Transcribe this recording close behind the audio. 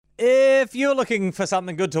If you're looking for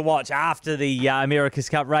something good to watch after the America's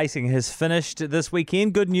Cup racing has finished this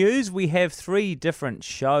weekend, good news. We have 3 different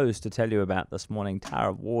shows to tell you about this morning.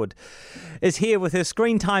 Tara Ward is here with her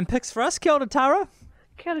screen time picks for us. Kia ora, Tara.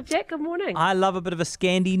 Kia ora, Jack. Good morning. I love a bit of a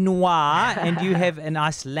Scandi noir, and you have an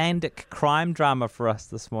Icelandic crime drama for us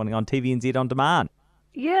this morning on TVNZ On Demand.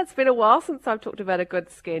 Yeah, it's been a while since I've talked about a good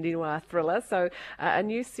Scandi noir thriller. So a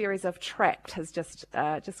new series of Trapped has just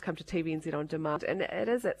come to TVNZ On Demand, and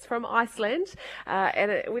it's from Iceland,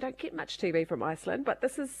 and we don't get much TV from Iceland, but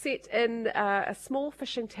this is set in a small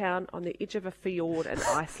fishing town on the edge of a fjord in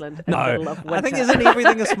Iceland in the middle of winter. I think isn't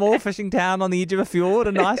everything a small fishing town on the edge of a fjord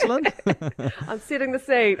in Iceland? I'm setting the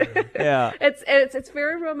scene. Yeah, it's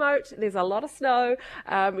very remote. There's a lot of snow.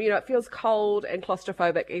 It feels cold and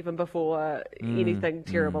claustrophobic even before anything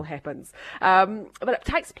terrible happens. But it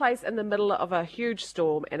takes place in the middle of a huge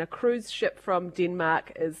storm, and a cruise ship from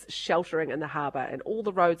Denmark is sheltering in the harbour, and all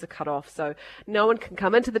the roads are cut off, so no one can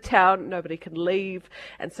come into the town, nobody can leave.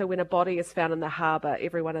 And so when a body is found in the harbour,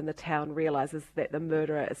 everyone in the town realises that the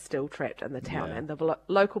murderer is still trapped in the town. And the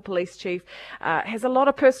local police chief has a lot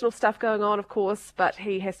of personal stuff going on, of course, but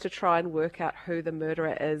he has to try and work out who the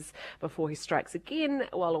murderer is before he strikes again,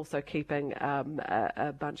 while also keeping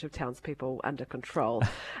a bunch of townspeople under control.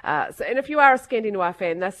 And if you are a Scandi Noir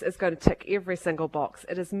fan, this is going to tick every single box.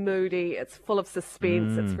 It is moody, it's full of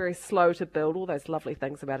suspense, it's very slow to build, all those lovely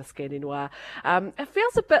things about a Scandi Noir. It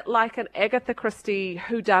feels a bit like an Agatha Christie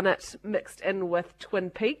whodunit mixed in with Twin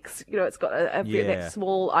Peaks. It's got that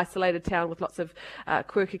small, isolated town with lots of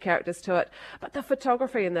quirky characters to it. But the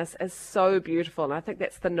photography in this is so beautiful, and I think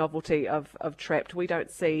that's the novelty of Trapped. We don't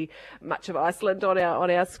see much of Iceland on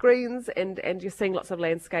our screens, and you're seeing lots of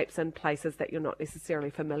landscapes and places that you're not necessarily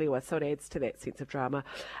familiar with, so it adds to that sense of drama.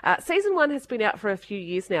 Season 1 has been out for a few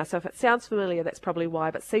years now, so if it sounds familiar, that's probably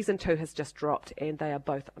why, but Season 2 has just dropped, and they are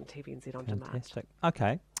both on TVNZ On Demand. Fantastic.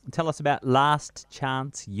 Okay, tell us about Last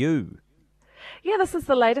Chance U. Yeah, this is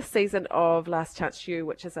the latest season of Last Chance U,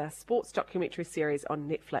 which is a sports documentary series on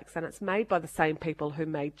Netflix, and it's made by the same people who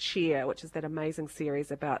made Cheer, which is that amazing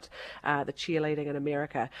series about the cheerleading in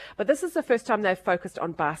America. But this is the first time they've focused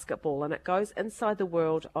on basketball, and it goes inside the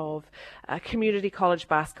world of community college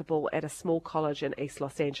basketball at a small college in East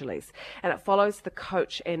Los Angeles. And it follows the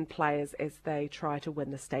coach and players as they try to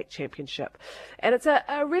win the state championship. And it's a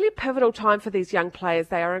really pivotal time for these young players.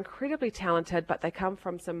 They are incredibly talented, but they come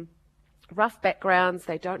from some rough backgrounds.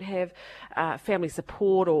 They don't have family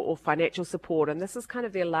support or financial support, and this is kind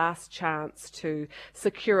of their last chance to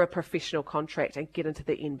secure a professional contract and get into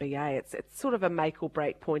the NBA. It's sort of a make or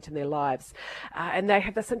break point in their lives, and they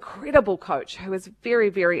have this incredible coach who is very,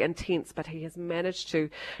 very intense, but he has managed to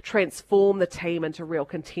transform the team into real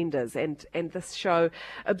contenders, and this show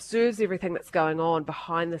observes everything that's going on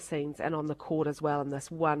behind the scenes and on the court as well in this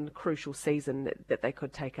one crucial season that they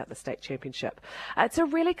could take out the state championship. It's a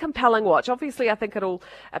really compelling watch. Obviously, I think it'll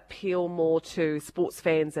appeal more to sports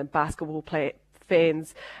fans and basketball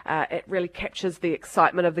fans. It really captures the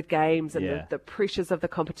excitement of the games and the pressures of the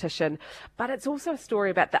competition. But it's also a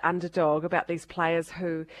story about the underdog, about these players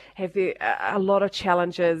who have a lot of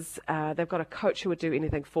challenges. They've got a coach who would do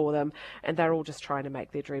anything for them, and they're all just trying to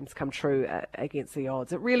make their dreams come true against the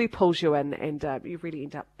odds. It really pulls you in, and you really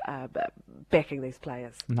end up backing these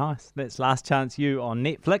players. Nice. That's Last Chance U on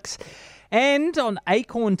Netflix. And on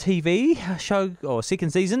Acorn TV, a show or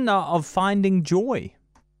second season of Finding Joy.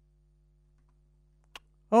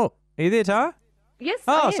 Oh, are you there, Tara? Yes.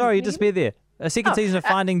 Oh, sorry, you disappeared there. A second season of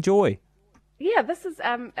Finding Joy. Yeah, this is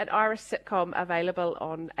an Irish sitcom available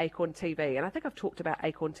on Acorn TV, and I think I've talked about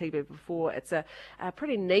Acorn TV before. It's a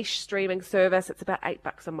pretty niche streaming service. It's about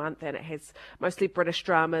 $8 a month, and it has mostly British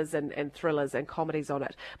dramas and thrillers and comedies on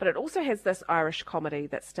it. But it also has this Irish comedy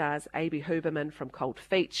that stars Amy Huberman from Cold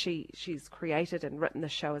Feet. She's created and written the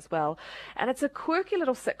show as well, and it's a quirky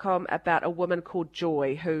little sitcom about a woman called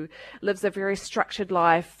Joy who lives a very structured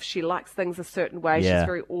life. She likes things a certain way. Yeah. She's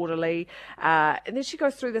very orderly, and then she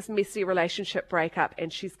goes through this messy relationship breakup,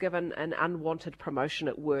 and she's given an unwanted promotion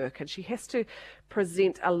at work, and she has to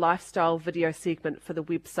present a lifestyle video segment for the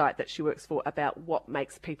website that she works for about what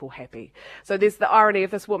makes people happy. So there's the irony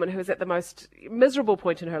of this woman who is at the most miserable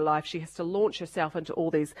point in her life. She has to launch herself into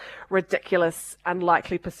all these ridiculous,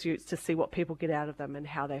 unlikely pursuits to see what people get out of them and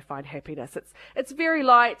how they find happiness. It's very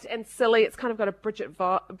light and silly. It's kind of got a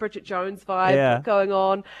Bridget Jones vibe going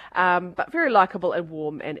on, but very likable and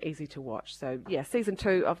warm and easy to watch. So yeah, season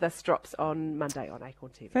 2 of this drops on on Monday on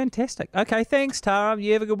Acorn TV. Fantastic. Okay, thanks, Tara.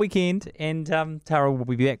 You have a good weekend. And Tara will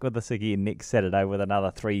be back with us again next Saturday with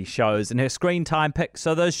another 3 shows and her screen time picks.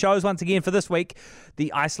 So those shows, once again, for this week,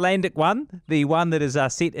 the Icelandic one, the one that is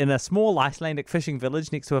set in a small Icelandic fishing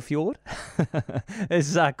village next to a fjord,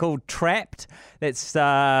 is called Trapped. That's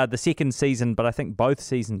the second season, but I think both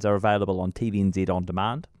seasons are available on TVNZ On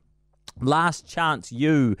Demand. Last Chance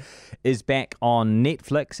U is back on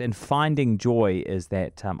Netflix, and Finding Joy is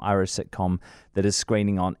that Irish sitcom that is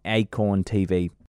screening on Acorn TV.